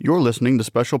You're listening to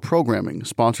special programming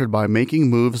sponsored by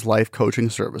Making Moves Life Coaching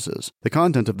Services. The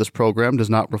content of this program does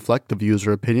not reflect the views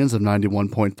or opinions of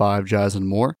 91.5 Jazz and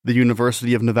More, the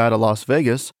University of Nevada, Las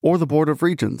Vegas, or the Board of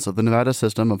Regents of the Nevada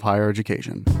System of Higher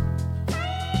Education.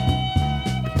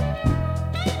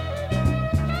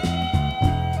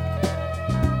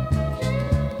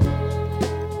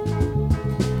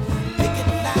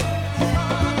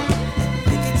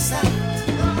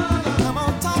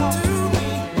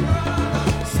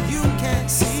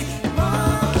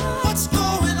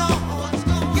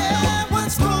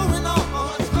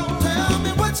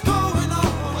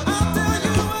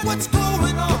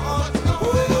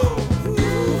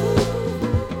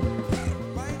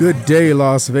 Good day,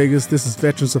 Las Vegas. This is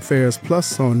Veterans Affairs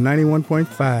Plus on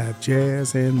 91.5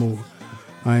 Jazz and More.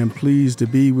 I am pleased to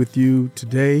be with you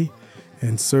today,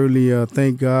 and certainly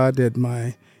thank God that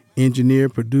my engineer,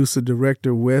 producer,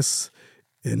 director, Wes,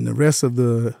 and the rest of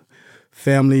the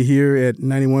family here at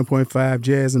 91.5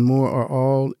 Jazz and More are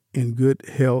all in good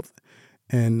health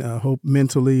and hope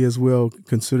mentally as well,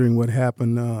 considering what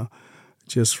happened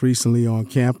just recently on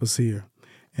campus here.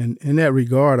 And in that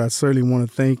regard, I certainly want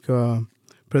to thank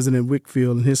President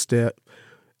Wickfield and his staff,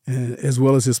 and as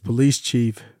well as his police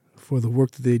chief, for the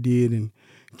work that they did in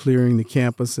clearing the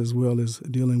campus as well as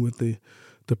dealing with the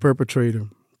perpetrator.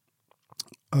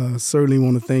 Certainly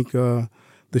want to thank the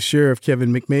sheriff,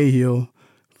 Kevin McMahill,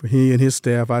 for he and his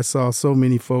staff. I saw so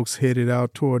many folks headed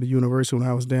out toward the university when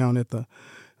I was down at the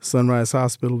Sunrise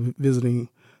Hospital visiting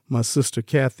my sister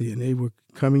Kathy, and they were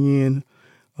coming in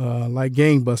like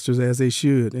gangbusters, as they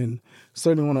should. And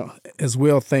certainly want to as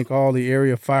well thank all the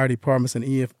area fire departments and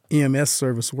EMS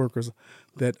service workers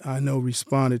that I know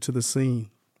responded to the scene.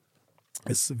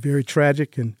 It's very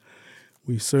tragic, and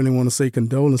we certainly want to say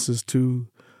condolences to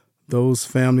those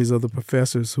families of the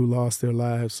professors who lost their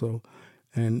lives. So,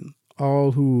 and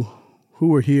all who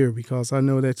are here, because I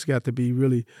know that's got to be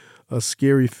really a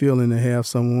scary feeling to have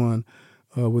someone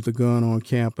with a gun on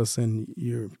campus and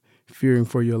you're fearing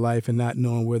for your life and not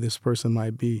knowing where this person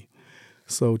might be.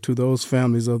 So to those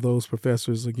families of those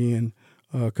professors, again,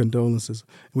 condolences.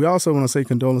 We also want to say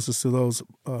condolences to those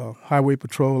highway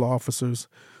patrol officers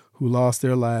who lost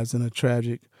their lives in a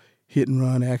tragic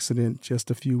hit-and-run accident just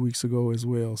a few weeks ago as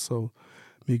well. So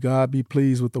may God be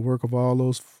pleased with the work of all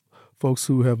those folks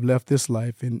who have left this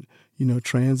life and,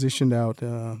 transitioned out.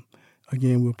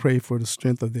 Again, we'll pray for the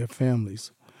strength of their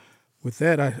families. With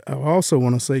that, I also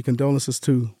want to say condolences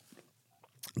to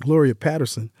Gloria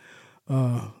Patterson,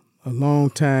 a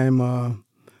long-time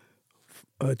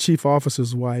chief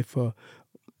officer's wife,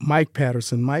 Mike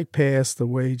Patterson. Mike passed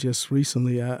away just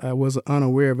recently. I was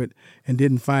unaware of it and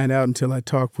didn't find out until I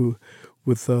talked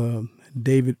with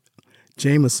David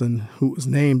Jameson, who was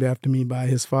named after me by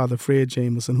his father, Fred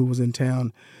Jameson, who was in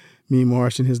town. Me,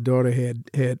 Marsh, and his daughter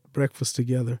had breakfast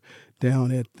together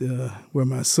down at where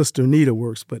my sister Nita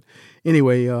works. But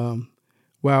anyway,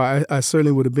 I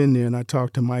certainly would have been there, and I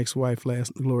talked to Mike's wife,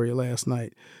 Gloria, last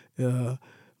night.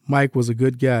 Mike was a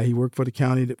good guy. He worked for the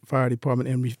county fire department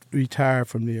and retired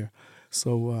from there.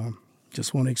 So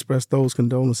just want to express those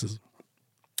condolences.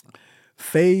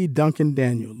 Faye Duncan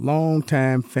Daniel,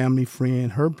 longtime family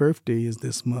friend. Her birthday is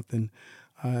this month, and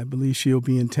I believe she'll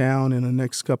be in town in the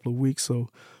next couple of weeks, so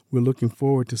we're looking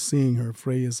forward to seeing her.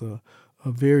 Faye is a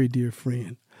very dear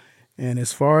friend. And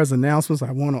as far as announcements,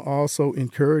 I want to also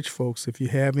encourage folks, if you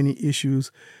have any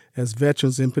issues as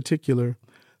veterans in particular,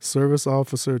 Service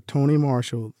Officer Tony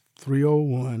Marshall,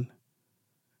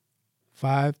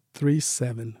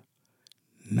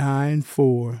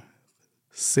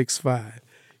 301-537-9465.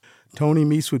 Tony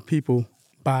meets with people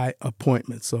by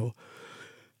appointment. So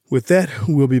with that,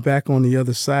 we'll be back on the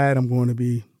other side. I'm going to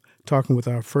be talking with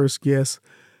our first guest,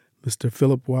 Mr.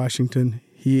 Philip Washington.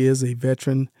 He is a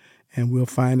veteran, and we'll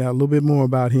find out a little bit more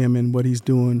about him and what he's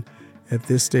doing at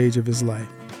this stage of his life.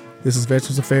 This is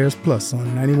Veterans Affairs Plus on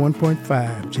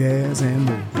 91.5 Jazz and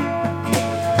More.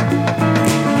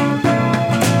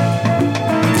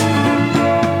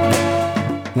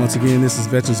 Once again, this is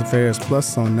Veterans Affairs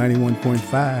Plus on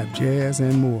 91.5 Jazz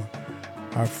and More.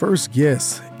 Our first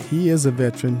guest, he is a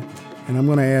veteran, and I'm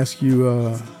going to ask you,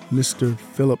 Mr.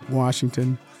 Philip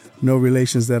Washington, no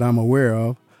relations that I'm aware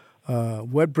of,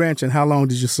 what branch and how long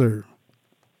did you serve?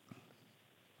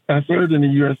 I served in the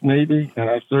U.S. Navy, and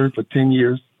I served for 10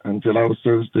 years until I was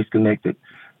service disconnected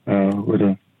with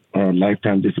a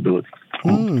lifetime disability.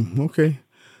 Okay.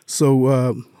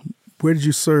 So where did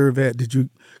you serve at? Did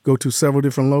you go to several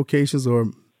different locations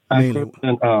or mainly?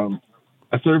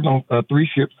 I served on three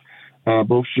ships,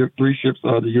 three ships,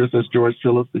 the USS George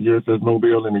Phillips, the USS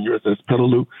Mobile, and the USS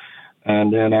Petaloo.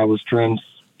 And then I was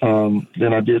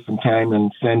then I did some time in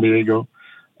San Diego,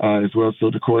 as well.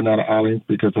 So the Coronado Islands,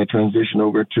 because I transitioned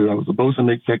over to, I was a bosun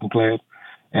mate second class,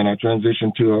 and I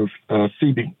transitioned to a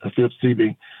CB, a fifth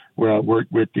CB, where I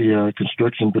worked with the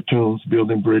construction platoons,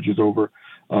 building bridges over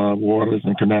waters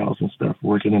and canals and stuff,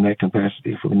 working in that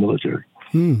capacity for the military.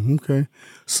 Okay.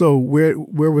 So where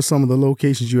were some of the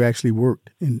locations you actually worked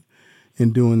in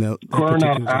doing that?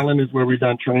 Coronado Island is where we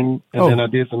done training, and then I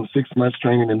did some 6 months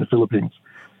training in the Philippines.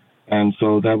 And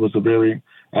so that was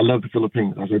I love the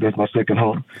Philippines. I said that's my second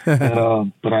home.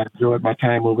 And, but I enjoyed my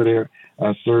time over there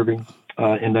serving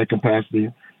in that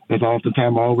capacity. As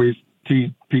oftentimes I always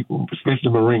tease people, especially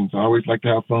Marines. I always like to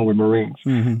have fun with Marines.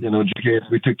 You know, GKS,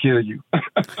 we took care of you.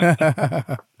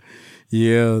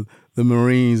 Yeah, the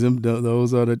Marines,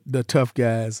 those are the tough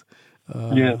guys.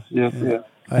 Yes.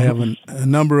 I have a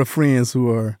number of friends who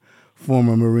are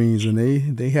former Marines, and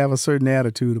they have a certain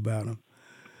attitude about them.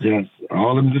 Yes,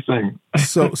 all of them the same.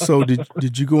 So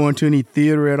did you go into any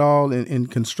theater at all in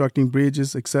constructing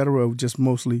bridges, et cetera, or just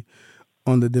mostly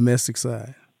on the domestic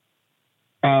side?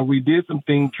 We did some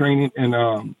training in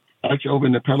actually over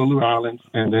in the Peleliu Islands,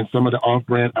 and then some of the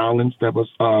off-brand islands that was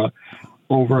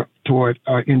over toward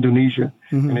Indonesia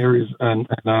and areas, and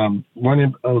one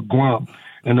in Guam.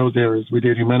 In those areas, we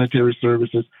did humanitarian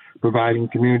services, providing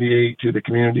community aid to the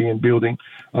community and building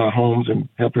homes and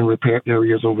helping repair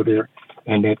areas over there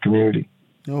in that community.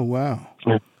 Oh, wow.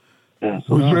 Yeah.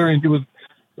 So it was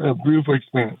a beautiful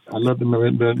experience. I love the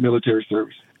military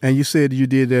service. And you said you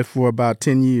did that for about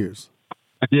 10 years.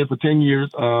 I did for 10 years.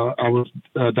 I was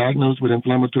diagnosed with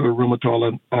inflammatory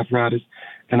rheumatoid arthritis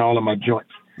in all of my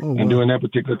joints. Oh, wow. And during that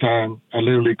particular time, I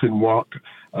literally couldn't walk.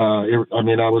 I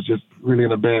was just really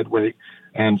in a bad way.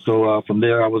 And so from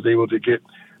there, I was able to get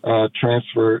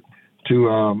transferred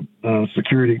to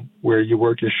security, where you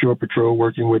work as shore patrol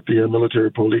working with the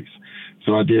military police.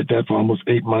 So I did that for almost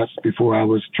 8 months before I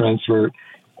was transferred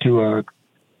to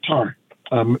TAR,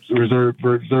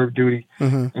 reserve duty.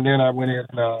 And then I went in,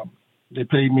 they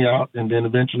paid me out, and then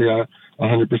eventually I'm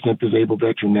 100% disabled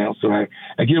veteran now. So I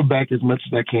give back as much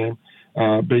as I can.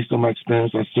 Based on my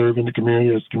experience, I serve in the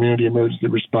community as community emergency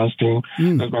response team.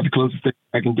 That's about the closest thing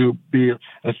I can do, be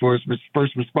as far as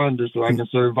first responder, so I can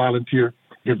serve volunteer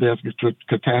if there's a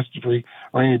catastrophe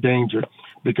or any danger.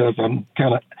 Because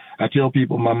I tell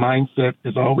people my mindset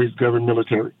is always governed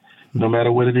military. No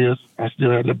matter what it is, I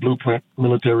still have the blueprint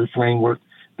military framework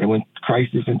that when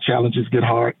crises and challenges get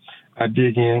hard, I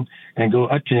dig in and go,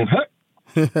 attend.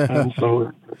 And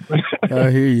so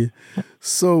I hear you.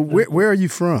 So where are you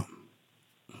from?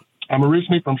 I'm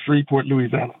originally from Shreveport,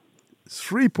 Louisiana.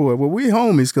 Shreveport. Well, we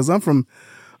homies because I'm from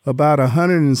about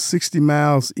 160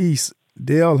 miles east,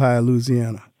 Delhi,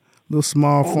 Louisiana. Little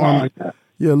small farming.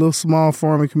 Yeah, a little small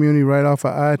farming community right off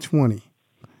of I-20.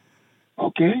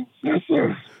 Okay, yes,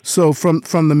 sir. So from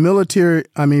the military,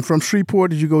 from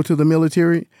Shreveport, did you go to the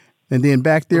military and then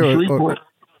back there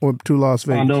or to Las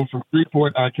Vegas? No, from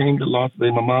Shreveport, I came to Las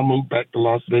Vegas. My mom moved back to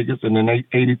Las Vegas, and in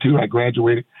 1982, I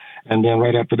graduated. And then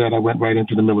right after that, I went right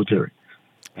into the military.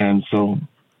 And so,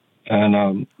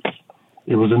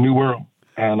 it was a new world,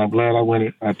 and I'm glad I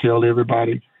went. I tell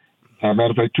everybody.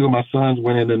 Matter of fact, 2 of my sons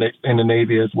went in the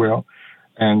Navy as well,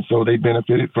 and so they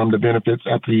benefited from the benefits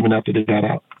after they got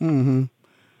out. Mm-hmm.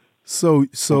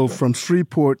 So from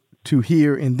Shreveport to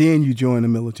here, and then you joined the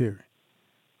military.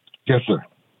 Yes, sir.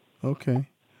 Okay,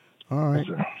 all right.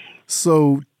 Yes, sir.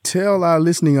 So tell our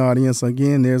listening audience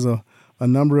again. There's a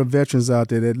number of veterans out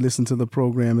there that listen to the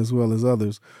program as well as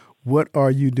others. What are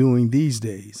you doing these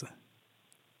days?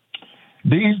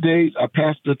 These days, I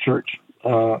pastor a church.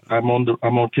 I'm on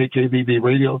KKVB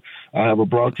radio. I have a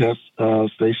broadcast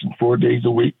station 4 days a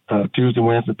week, Tuesday,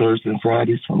 Wednesday, Thursday, and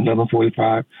Fridays from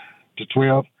 11:45 to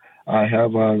 12. I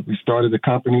have we started a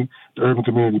company, the Urban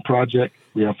Community Project.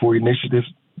 We have 4 initiatives: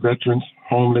 veterans,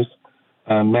 homeless,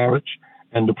 marriage,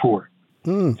 and the poor.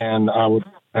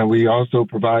 And we also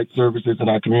provide services in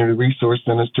our community resource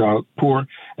centers to our poor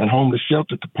and homeless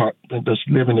shelter department that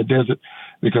live in the desert,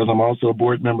 because I'm also a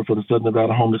board member for the Southern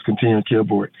Nevada Homeless Continuing Care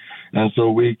Board. And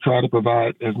so we try to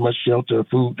provide as much shelter,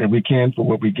 food that we can for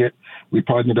what we get. We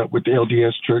partnered up with the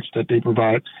LDS Church that they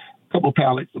provide a couple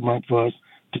pallets a month for us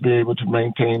to be able to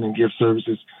maintain and give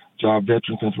services to our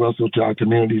veterans as well as to our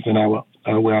communities and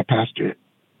where our pastor is.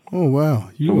 Oh, wow.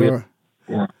 You are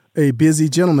a busy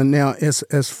gentleman. Now,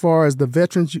 as far as the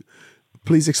veterans,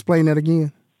 please explain that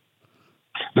again.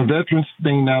 The veterans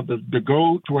thing now, the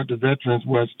goal toward the veterans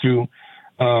was to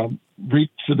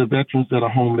reach to the veterans that are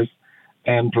homeless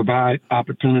and provide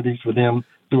opportunities for them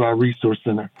through our resource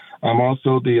center. I'm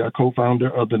also the co-founder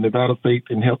of the Nevada Faith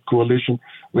and Health Coalition,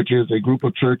 which is a group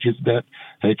of churches that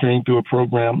came through a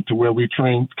program to where we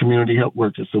train community health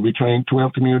workers. So we train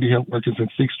 12 community health workers in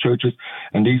 6 churches,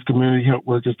 and these community health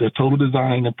workers, their total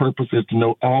design and purpose is to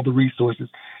know all the resources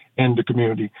in the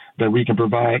community that we can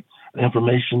provide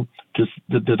information to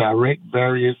direct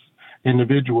various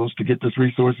individuals to get those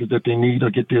resources that they need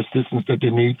or get the assistance that they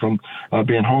need, from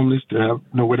being homeless to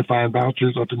know where to find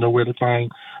vouchers or to know where to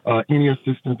find any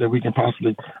assistance that we can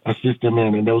possibly assist them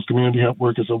in. And those community health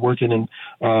workers are working in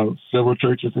several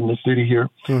churches in the city here.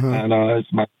 And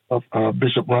it's myself,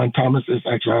 Bishop Ron Thomas is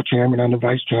actually our chairman. I'm the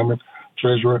vice chairman,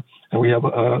 treasurer, and we have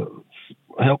a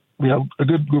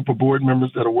good group of board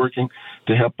members that are working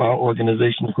to help our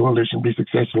organization, the coalition, be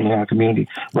successful in our community.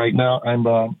 Right now,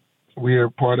 we are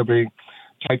part of a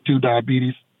type 2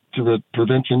 diabetes to the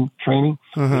prevention training.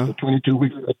 It's a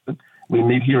 22-week session. We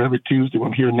meet here every Tuesday.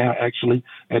 I'm here now actually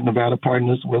at Nevada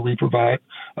Partners, where we provide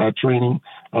training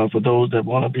for those that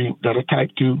are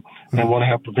type 2 and want to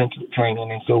have preventive training.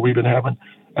 And so we've been having,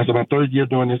 that's our 3rd year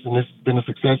doing this, and this has been a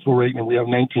successful rate. And we have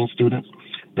 19 students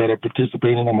that are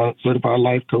participating. I'm a certified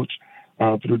life coach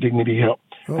through Dignity Health.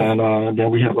 And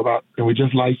then we have we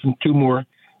just licensed 2 more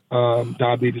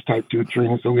diabetes type 2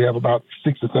 training. So we have about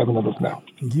 6 or 7 of us now.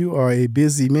 You are a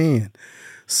busy man.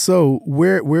 So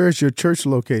where is your church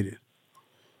located?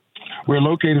 We're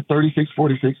located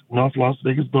 3646 North Las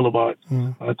Vegas Boulevard,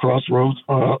 Crossroads,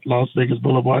 Las Vegas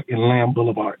Boulevard and Lamb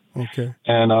Boulevard. Okay.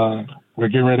 And we're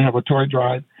getting ready to have a toy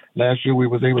drive. Last year we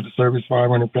was able to service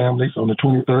 500 families on the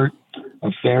 23rd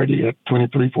of Saturday at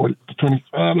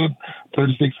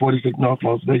 3646 North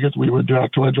Las Vegas. We would do our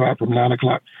toy drive from 9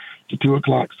 o'clock to 2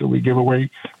 o'clock. So we give away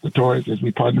the toys as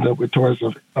we partnered up with Toys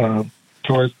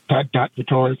Dot for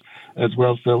Toys, as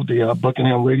well as the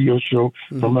Buckingham Radio Show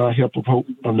from Help of Hope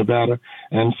of Nevada.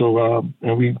 And so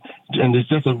and it's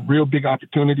just a real big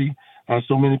opportunity.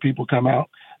 So many people come out,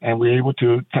 and we're able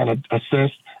to kind of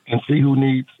assess and see who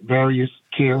needs various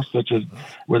care, such as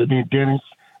whether they need dentists,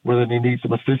 whether they need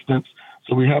some assistance.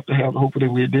 So we have to have, hopefully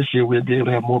this year we'll be able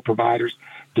to have more providers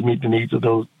to meet the needs of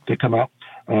those that come out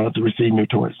to receive new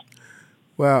toys.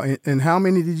 Wow. And how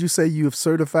many did you say you have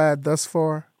certified thus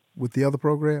far with the other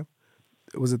program?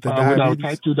 Was it the diabetes? With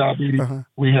our type 2 diabetes,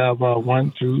 we have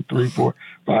 1, 2, 3, 4,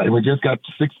 5. And we just got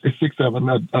 6 of them.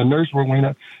 A nurse,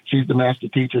 Rowena, she's the master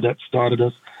teacher that started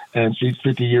us, and she's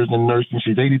 50 years in nursing.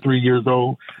 She's 83 years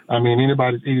old. I mean,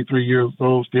 anybody's 83 years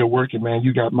old still working, man,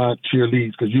 you got my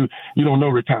cheerleads, because you don't know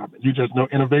retirement. You just know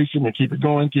innovation and keep it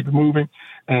going, keep it moving.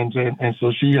 And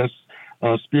so she has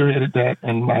spearheaded that,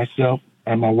 and myself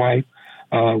and my wife,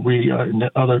 we and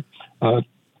the other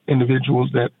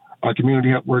individuals that are community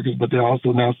health workers, but they're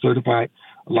also now certified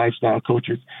lifestyle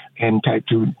coaches and type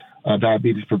 2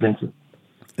 diabetes prevention.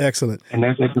 Excellent. And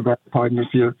that's at the partners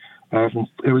here from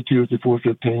every Tuesday,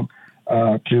 4:15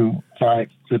 to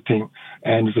 5:15.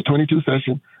 And it's a 22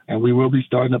 session, and we will be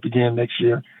starting up again next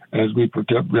year as we're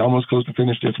almost close to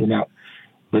finish this one out.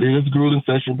 But it is a grueling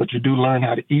session, but you do learn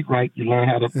how to eat right. You learn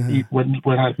how to eat, how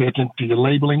to pay attention to your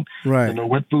labeling, right. You know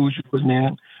what foods you're putting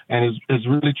in. And it's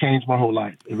really changed my whole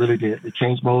life. It really did. It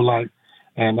changed my whole life.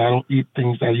 And I don't eat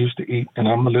things I used to eat. And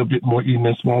I'm a little bit more eating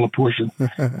in smaller portions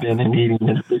than in eating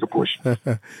in a bigger portion.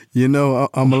 You know,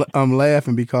 I'm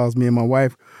laughing because me and my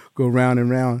wife go round and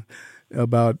round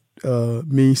about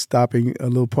me stopping a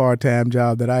little part-time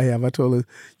job that I have. I told her,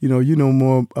 you know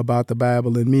more about the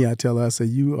Bible than me. I tell her, I say,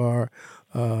 you are,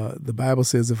 the Bible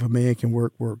says if a man can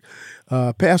work.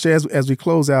 Pastor, as we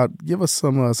close out, give us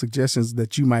some suggestions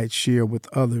that you might share with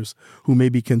others who may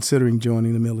be considering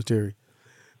joining the military,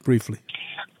 briefly.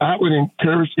 I would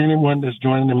encourage anyone that's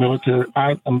joining the military.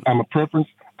 I'm a preference.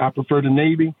 I prefer the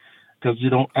Navy because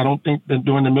I don't think that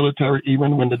doing the military,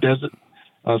 even when the desert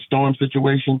storm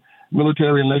situation,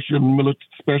 military, unless you're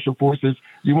special forces,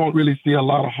 you won't really see a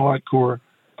lot of hardcore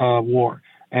war.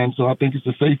 And so I think it's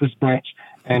the safest branch.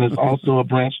 And it's also a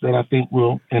branch that I think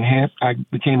will enhance. I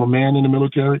became a man in the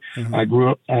military. I grew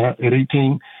up at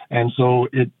 18. And so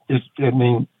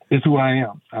it's who I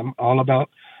am. I'm all about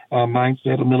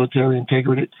mindset of military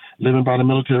integrity, living by the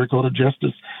military code of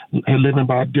justice, and living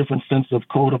by a different sense of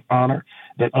code of honor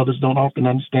that others don't often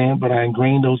understand, but I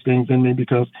ingrained those things in me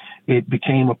because it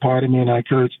became a part of me. And I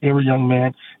encourage every young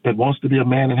man that wants to be a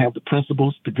man and have the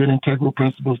principles, the good integral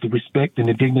principles, the respect and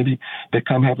the dignity that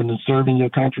come having to serve in your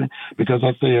country. Because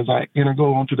I say, as I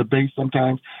go onto the base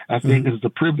sometimes, I say it is a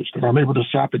privilege that I'm able to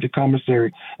shop at the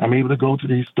commissary. I'm able to go to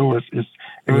these stores.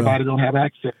 Everybody don't have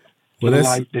access to the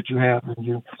life that you have when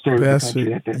you serve the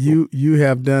country at that you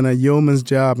have done a yeoman's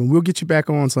job, and we'll get you back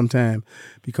on sometime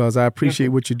because I appreciate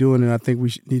what you're doing, and I think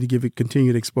we need to give it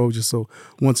continued exposure. So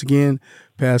once again,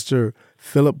 Pastor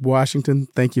Philip Washington,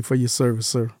 thank you for your service,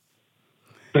 sir.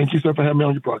 Thank you, sir, for having me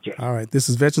on your podcast. All right. This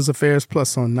is Veterans Affairs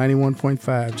Plus on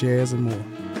 91.5 Jazz and More.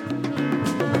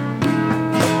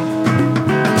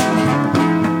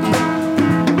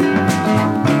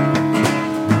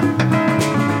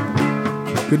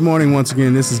 Good morning once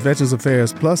again. This is Veterans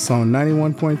Affairs Plus on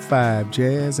 91.5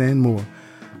 Jazz and More.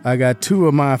 I got two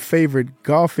of my favorite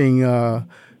golfing, I'll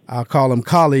call them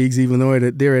colleagues, even though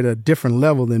they're at a different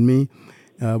level than me.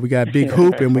 We got Big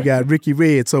Hoop and we got Ricky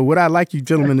Red. So what I'd like you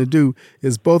gentlemen to do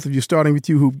is both of you, starting with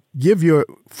you, who give your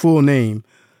full name.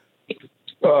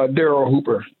 Daryl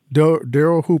Hooper.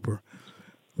 Daryl Hooper.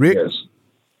 Rick? Yes.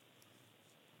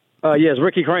 Yes,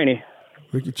 Ricky Craney.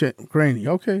 Ricky Craney.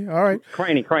 Okay, all right.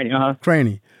 Craney,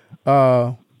 Craney.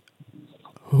 Where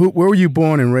were you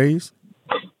born and raised?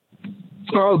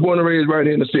 I was born and raised right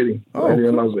here in the city, right here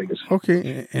in Las Vegas.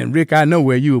 Okay, and Rick, I know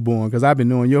where you were born because I've been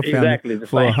knowing your family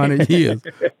for 100 years.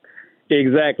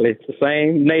 Exactly, it's the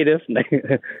same native.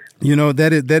 You know,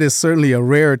 that is certainly a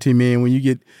rarity, man, when you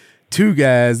get two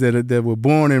guys that were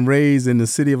born and raised in the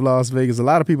city of Las Vegas. A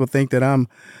lot of people think that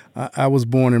I was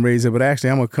born and raised here, but actually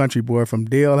I'm a country boy from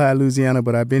Dale High, Louisiana,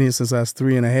 but I've been here since I was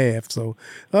 3.5. So,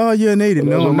 you're a native.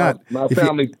 No, I'm not. My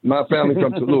family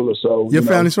from Tallulah. So your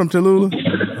family's from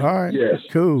Tallulah? All right. Yes.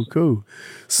 Cool.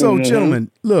 So,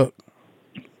 gentlemen, look,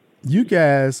 you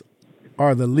guys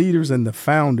are the leaders and the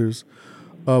founders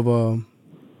of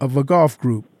a golf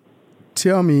group.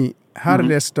 Tell me, how did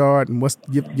that start, and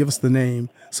give us the name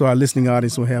so our listening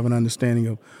audience will have an understanding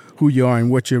of who you are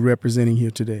and what you're representing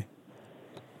here today.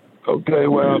 Okay,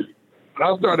 well,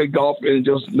 I started golfing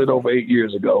just a little over 8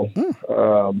 years ago.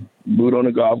 Moved on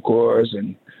the golf course,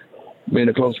 and being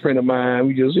a close friend of mine,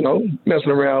 we just,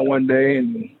 messing around one day,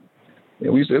 and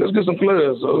we said, let's get some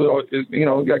clubs. So,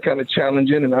 it got kind of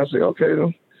challenging, and I said, okay,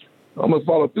 I'm going to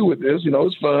follow through with this.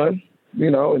 It's fun,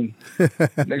 and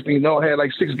next thing you know, I had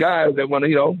like 6 guys that want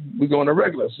to, we go on a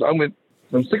regular. So I went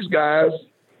from 6 guys,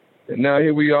 and now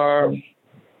here we are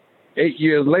 8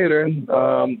 years later.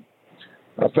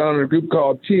 I founded a group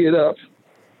called Tee It Up,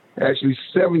 actually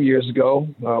 7 years ago.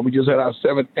 We just had our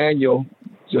 7th annual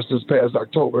just this past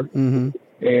October. And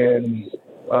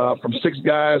from 6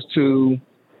 guys to,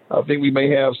 I think we may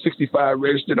have 65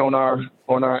 registered on our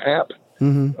app.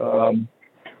 Some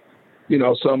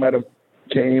might have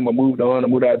came or moved on or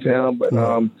moved out of town, but,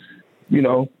 and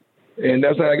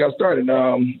that's how I got started.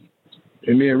 And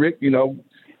me and Rick,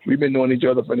 we've been knowing each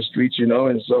other from the streets,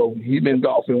 and so he's been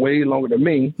golfing way longer than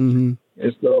me.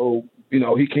 And so,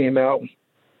 he came out,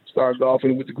 started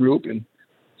golfing with the group. And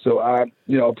so I,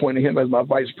 appointed him as my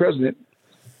vice president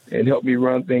and helped me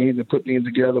run things and put things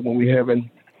together when we having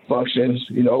functions,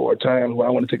 or times where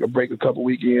I want to take a break a couple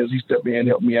weekends. He stepped in and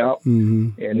helped me out.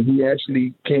 And he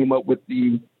actually came up with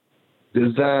the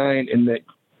design and the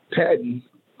patent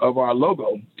of our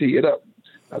logo, Tee It Up.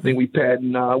 I think we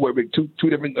patent, two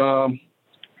different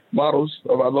models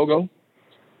of our logo.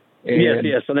 And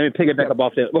yes. So let me pick it back up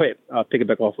off that. Go ahead. I'll pick it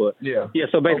back off of it. Yeah. Yeah.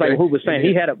 So basically, like who was saying,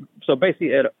 he had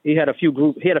a few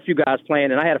guys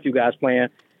playing, and I had a few guys playing.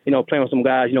 Playing with some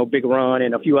guys, Big Ron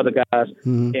and a few other guys.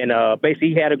 And basically,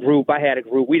 he had a group. I had a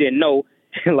group. We didn't know.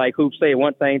 Like Hoop said,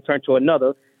 one thing turned to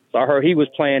another. So I heard he was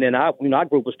playing, and our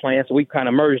group was playing. So we kind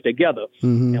of merged together.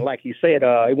 And like he said,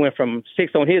 it went from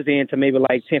 6 on his end to maybe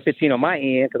like 10, 15 on my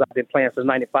end because I've been playing since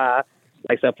 '95.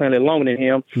 Like I said, playing a little longer than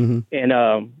him.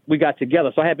 And we got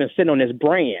together. So I had been sitting on this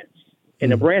brand.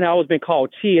 And the brand had always been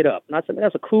called Tee It Up. And I said, man,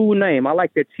 that's a cool name. I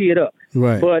like that, Tee It Up.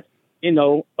 Right. But,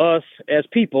 us as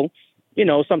people,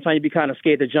 sometimes you be kind of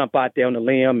scared to jump out there on the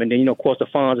limb. And then, of course, the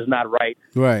funds is not right.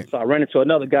 Right. So I ran into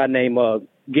another guy named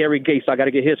Gary Gates. I got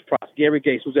to get his props. Gary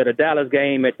Gates was at a Dallas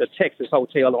game at the Texas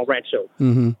Hotel on Rancho.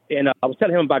 And I was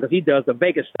telling him about it because he does the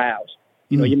Vegas styles.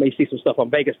 You may see some stuff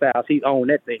on Vegas styles. He owned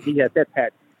that thing. He has that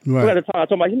patent. Right. So at the time, I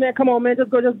told him, man, come on, man, just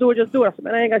do it. I said,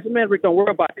 man, I ain't got man, Rick, don't worry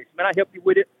about this. Man, I help you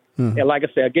with it. And like I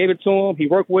said, I gave it to him. He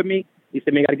worked with me. He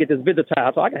said, man, I got to get this visit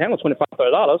tile. So I can handle $25,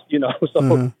 $30,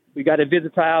 So we got the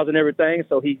visit tiles and everything.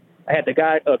 So I had the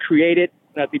guy create it.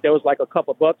 And I think that was like a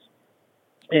couple $bucks.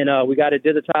 And we got it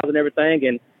visit tiles and everything.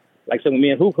 And like I said, when me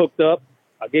and Hoop hooked up,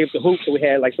 I gave it to Hoop. So we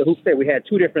had, like Hoop said, we had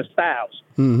 2 different styles.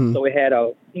 So we had,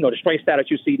 the straight style that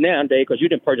you see nowadays, because you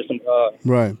didn't purchase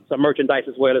some merchandise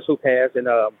as well as Hoop has and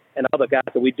other guys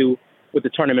that we do with the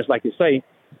tournaments, like you say.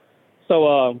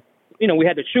 So, we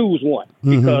had to choose one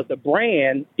because the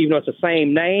brand, even though it's the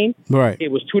same name, right,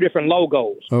 it was 2 different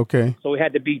logos. Okay. So it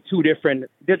had to be 2 different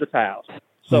digitiles.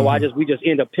 So we just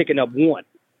ended up picking up one.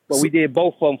 But we did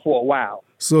both of them for a while.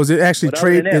 So is it actually it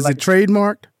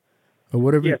trademarked or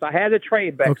whatever? Yes, I had the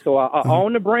trade back. Okay. So I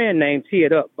own the brand name, Tee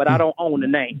It Up, but I don't own the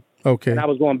name. Okay. And I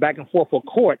was going back and forth for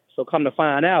court. So come to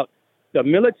find out, the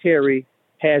military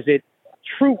has it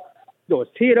Troop. So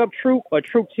it's Tee It Up Troop or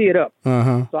Troop Tee It Up.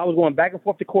 Uh-huh. So I was going back and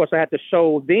forth to court. So I had to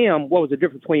show them what was the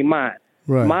difference between mine.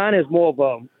 Right. Mine is more of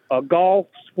a golf,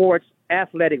 sports,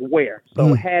 athletic wear.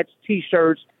 So hats,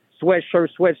 T-shirts, sweatshirts,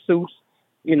 sweatsuits,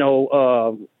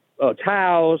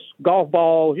 towels, golf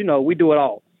balls, we do it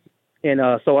all. And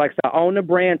so like I said, I own the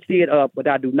brand Tee It Up, but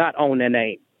I do not own their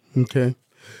name. Okay.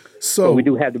 So we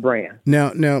do have the brand.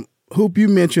 Now, Hoop, you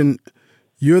mentioned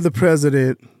you're the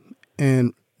president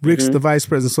and Rick's the vice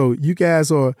president. So you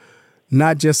guys are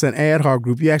not just an ad hoc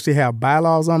group. You actually have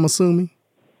bylaws, I'm assuming?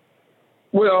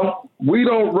 Well, we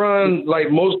don't run like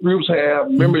most groups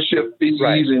have membership fees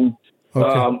and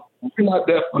we're not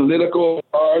that political,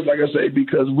 like I say,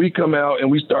 because we come out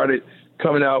and we started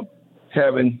coming out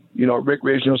having,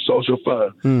 recreational social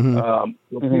fun.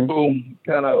 People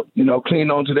kind of, clean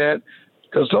on to that.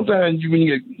 Because sometimes when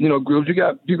you get, groups, you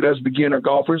got people that's beginner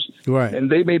golfers, right?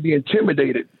 And they may be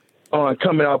intimidated on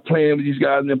coming out playing with these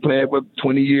guys and then playing for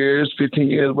 20 years, 15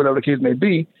 years, whatever the case may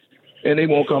be, and they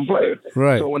won't come play.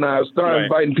 Right. So when I started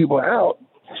inviting people out,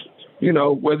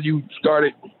 whether you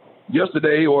started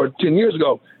yesterday or 10 years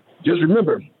ago, just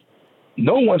remember,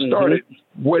 no one started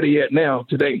where they at now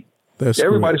today.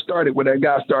 Everybody started where that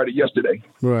guy started yesterday.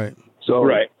 Right. So,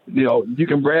 you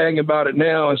can brag about it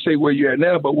now and say where you're at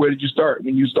now, but where did you start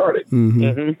when you started?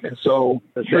 And so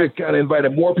they kind of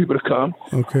invited more people to come.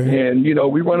 Okay. And,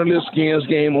 we run a little skins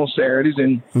game on Saturdays,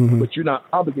 but you're not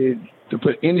obligated to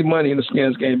put any money in the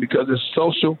skins game because it's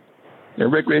social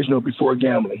and recreational before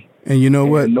gambling. And you know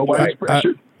what? Nobody's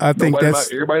pressured. I think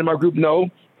everybody in my group know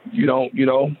you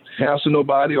don't hassle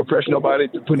nobody or pressure nobody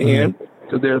to put in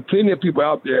because there are plenty of people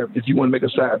out there if you want to make a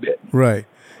side bet. Right.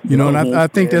 And I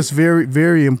think that's very,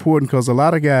 very important because a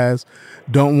lot of guys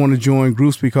don't want to join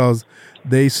groups because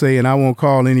they say, and I won't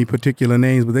call any particular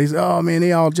names, but they say, oh, man,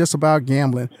 they all just about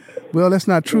gambling. Well, that's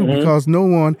not true because no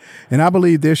one, and I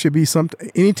believe there should be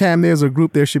anytime there's a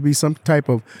group, there should be some type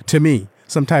of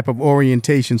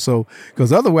orientation. So,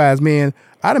 because otherwise, man,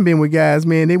 I done been with guys,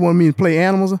 man, they want me to play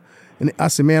animals. And I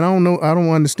said, man, I don't know. I don't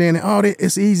understand it. Oh,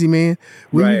 it's easy, man.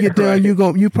 When you get done,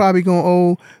 you probably going to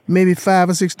owe maybe $5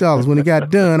 or $6. When it got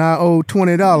done, I owe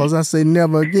 $20. I say,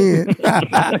 never again.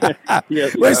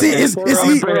 Well, see, it's I've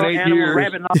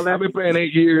been playing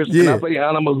 8 years, and I play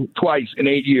animals twice in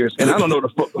 8 years. And I don't know the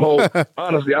whole,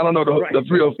 honestly, I don't know the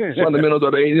real fundamentals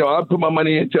of the, I put my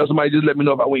money in and tell somebody, just let me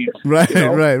know if I win. Right.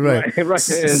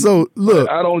 So, look.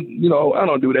 I don't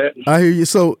do that. I hear you.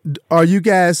 So, are you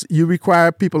guys, you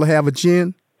require people to have a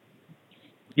gin?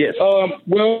 Yes.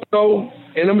 Well, no,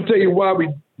 and I'm gonna tell you why we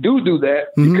do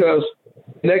that because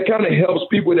that kind of helps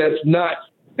people that's not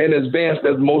as advanced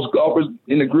as most golfers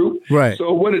in the group. Right.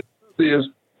 So what it is,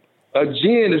 a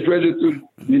gin is registered through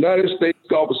the United States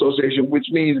Golf Association, which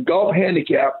means Golf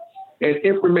Handicap and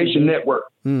Information Network.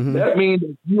 That means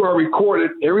you are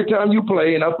recorded every time you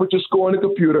play, and I put your score in the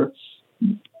computer.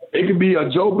 It could be a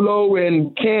Joe Blow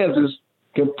in Kansas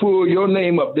can pull your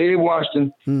name up, Dave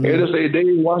Washington, and it'll say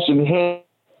Dave Washington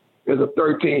is a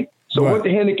 13. So what the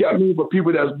handicap means for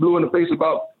people that's blue in the face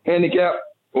about handicap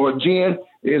or gin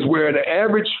is where the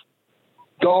average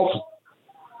golf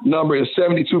number is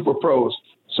 72 for pros.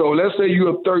 So let's say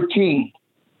you're 13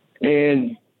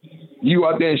 and you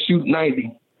out there and shoot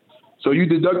 90. So you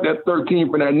deduct that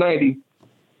 13 from that 90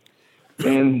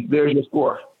 and there's your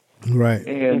score. Right.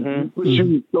 And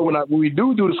so when we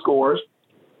do the scores,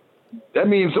 that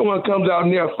means someone comes out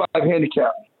near a 5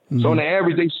 handicap. So on the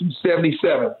average, they shoot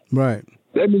 77. Right.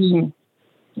 That means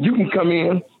you can come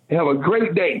in and have a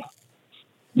great day.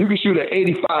 You can shoot an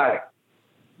 85.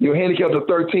 Your handicap's a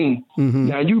 13.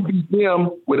 Now you beat them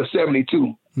with a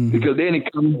 72 because they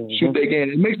didn't come shoot their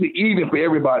game. It makes it even for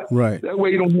everybody. Right. That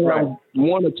way you don't have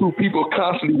one or two people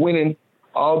constantly winning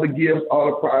all the gifts, all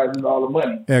the prizes, all the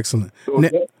money. Excellent. So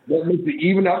that makes it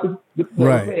even out the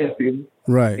playing field.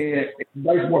 Right. And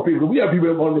invites more people. We have people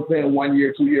that want to play in 1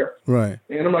 year, 2 years. Right.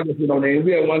 And I'm not going to say no names.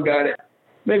 We had one guy that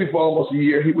maybe for almost a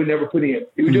year, he would never put in.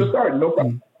 He was just starting, no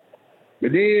problem.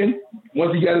 But then,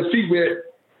 once he got his feet wet,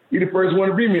 he the first one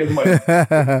to bring me his money.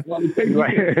 On the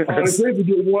paper,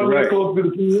 get one real close to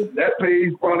the field. That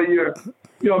pays probably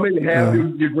maybe half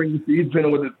your green fee, depending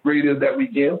on what the grade is that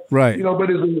weekend. Right.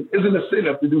 But it's an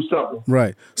incentive to do something.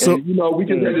 Right. So, and, we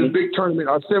just had this big tournament,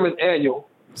 our seventh annual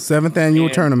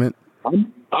tournament.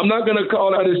 I'm not going to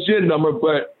call out his gin number,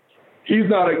 but he's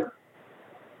not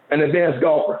an advanced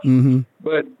golfer.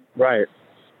 But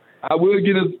I will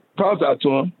get his props out to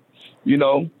him. You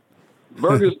know,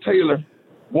 Burgess Taylor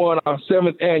won our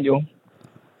 7th annual,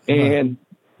 and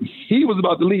he was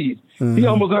about to leave. He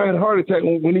almost had a heart attack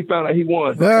when he found out he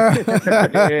won. And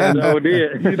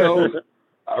you know,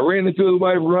 I ran into his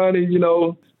wife, Ronnie, you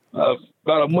know,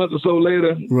 about a month or so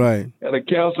later, right, at a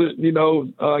council, you know,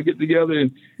 get together,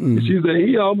 and she said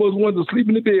he almost wanted to sleep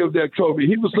in the bed with that trophy.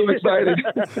 He was so excited.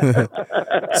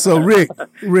 So Rick,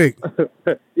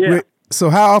 Yeah. Rick, so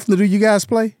how often do you guys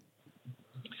play?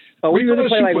 We usually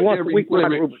play like once a week with our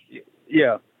group.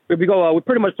 Yeah. We go. We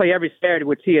pretty much play every Saturday.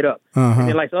 We tee it up, and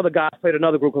then like the other guys play with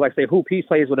another group. Like say, Hoop, he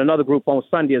plays with another group on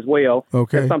Sunday as well.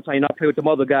 Okay. And sometimes I play with them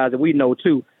other guys that we know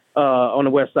too on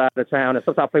the west side of the town, and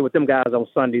sometimes I play with them guys on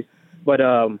Sundays. But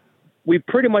we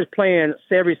pretty much playing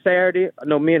every Saturday. I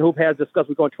know me and Hoop has discussed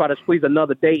we're going to try to squeeze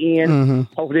another day in.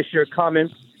 Hopefully this year coming.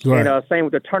 Right. And same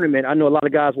with the tournament. I know a lot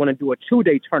of guys want to do a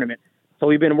 2-day tournament, so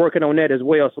we've been working on that as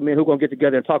well. So me and Hoop going to get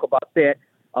together and talk about that.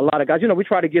 A lot of guys, you know, we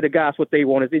try to get the guys what they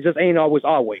want. It just ain't always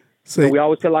our way. So we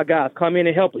always tell our guys, come in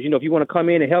and help us. You know, if you want to come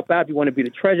in and help out, if you want to be the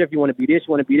treasurer, if you want to be this,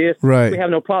 you want to be this, right, we have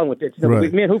no problem with it. You know,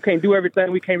 right. Men who can't do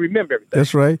everything, we can't remember everything.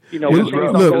 That's right. You know, when things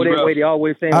don't go that way, they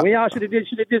always saying, well, y'all should have did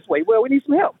this way. Well, we need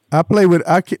some help. I play with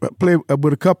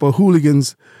a couple of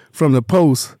hooligans from the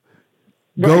Post.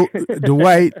 Go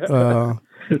Dwight,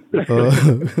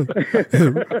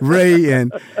 Ray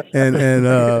and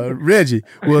Reggie.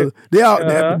 Well, they all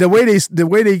the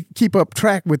way they keep up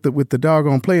track with the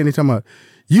doggone play, and they talking about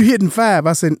you hitting 5.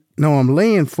 I said, no, I'm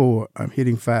laying 4. I'm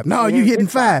hitting 5. No, you hitting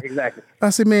 5. Exactly. I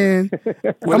said, man,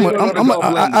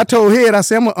 I told Head, I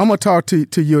said, I'm gonna talk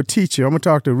to your teacher. I'm gonna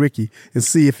talk to Ricky and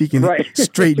see if he can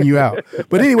straighten you out.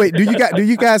 But anyway, do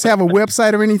you guys have a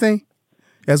website or anything?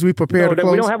 As we prepare to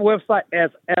close? We don't have a website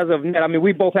as of yet. I mean,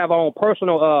 we both have our own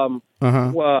personal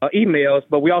emails,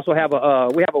 but we also have a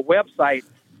website,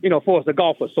 you know, for us the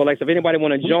golfers. So, like, if anybody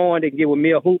want to join, they can get with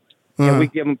me or Hoop, and we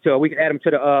can add them to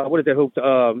the what is it, Hoop?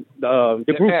 The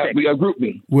group text. We got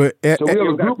GroupMe. So we have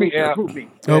a GroupMe app.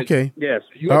 Okay. Yes.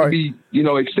 You have to be, you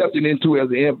know, accepted into as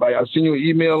an invite. I'll send you an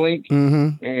email link,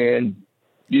 and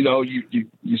you know, you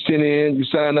send in, you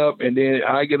sign up, and then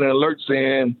I get an alert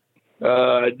saying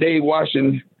Dave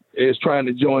Washington is trying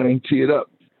to join and tee it up.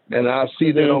 And I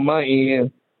see that on my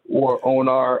end or on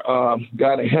our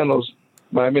guy that handles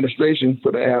my administration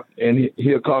for the app, and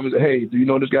he'll call me and say, hey, do you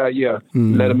know this guy? Yeah.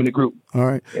 Let him in the group. All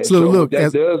right. And so look, what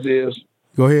that does is...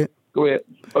 Go ahead.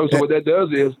 Oh, so what that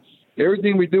does is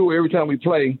everything we do every time we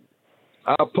play,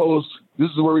 I'll post, this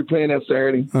is where we're playing that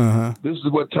Saturday. This is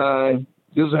what time.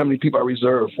 This is how many people I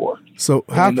reserve for. So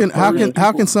how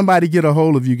can somebody get a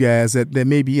hold of you guys that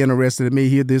may be interested, that may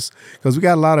hear this? Because we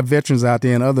got a lot of veterans out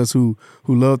there and others who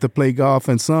love to play golf,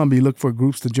 and some be looking for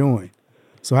groups to join.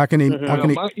 So how can they?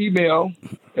 My email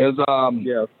is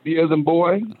B as in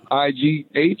boy,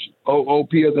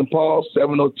 IGHOOP as in Paul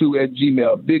 702 at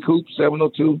Gmail. Big Hoop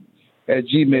 702 at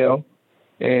Gmail,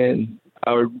 and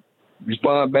I would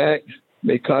respond back,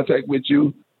 make contact with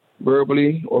you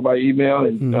verbally or by email,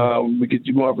 and we get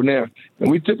you going from there. And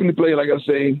we typically play, like I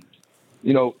say,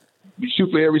 you know, we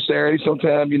shoot for every Saturday.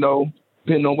 Sometimes, you know,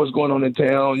 depending on what's going on in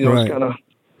town, you know, It's kind of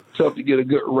tough to get a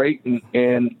good rate,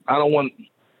 and I don't want to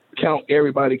count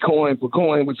everybody coin for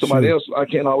coin with somebody else. I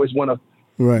can't always want to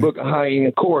book a high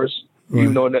end course,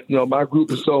 even though that, you know, my group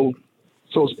is so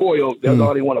spoiled. That's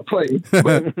all they want to play.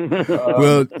 But,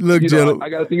 well, look, Jill, I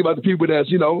got to think about the people that's,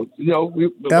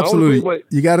 absolutely.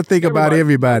 You got to think about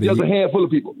everybody. There's a handful of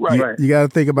people. Right. You got to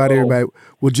think about everybody.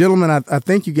 Well, gentlemen, I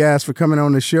thank you guys for coming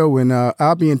on the show, and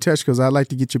I'll be in touch because I'd like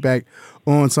to get you back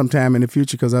on sometime in the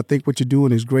future because I think what you're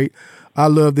doing is great. I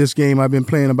love this game. I've been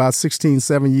playing about 17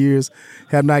 years.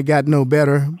 Have not got no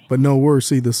better, but no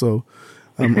worse either. So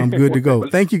I'm good to go.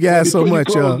 Thank you guys so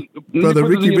much, Brother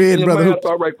Ricky Red, Brother Hoops.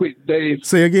 Right quick, Dave.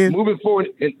 Say again. Moving forward,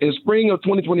 in spring of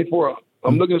 2024,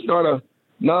 I'm looking to start a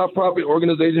nonprofit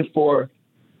organization for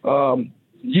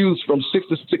youth from 6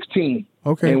 to 16.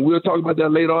 Okay. And we'll talk about that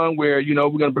later on, where, you know,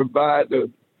 we're going to provide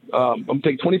I'm going to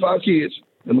take 25 kids,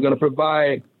 and we're going to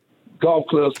provide golf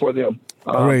clubs for them.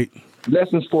 Great.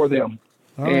 Lessons for them.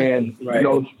 And, you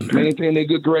know, maintain their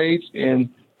good grades, and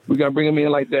we're gonna bring them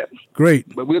in like that.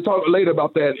 Great. But we'll talk later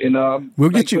about that, and we'll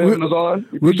get you.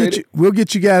 We'll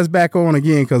get you guys back on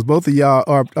again because both of y'all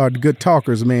are good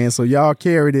talkers, man. So y'all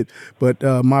carried it, but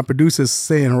my producer's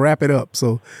saying wrap it up.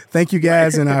 So thank you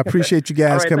guys, and I appreciate you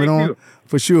guys coming on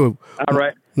for sure. All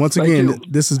right. Once again,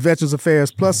 this is Veterans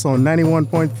Affairs Plus on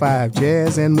 91.5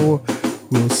 Jazz and More.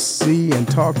 We'll see and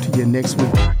talk to you next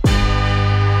week.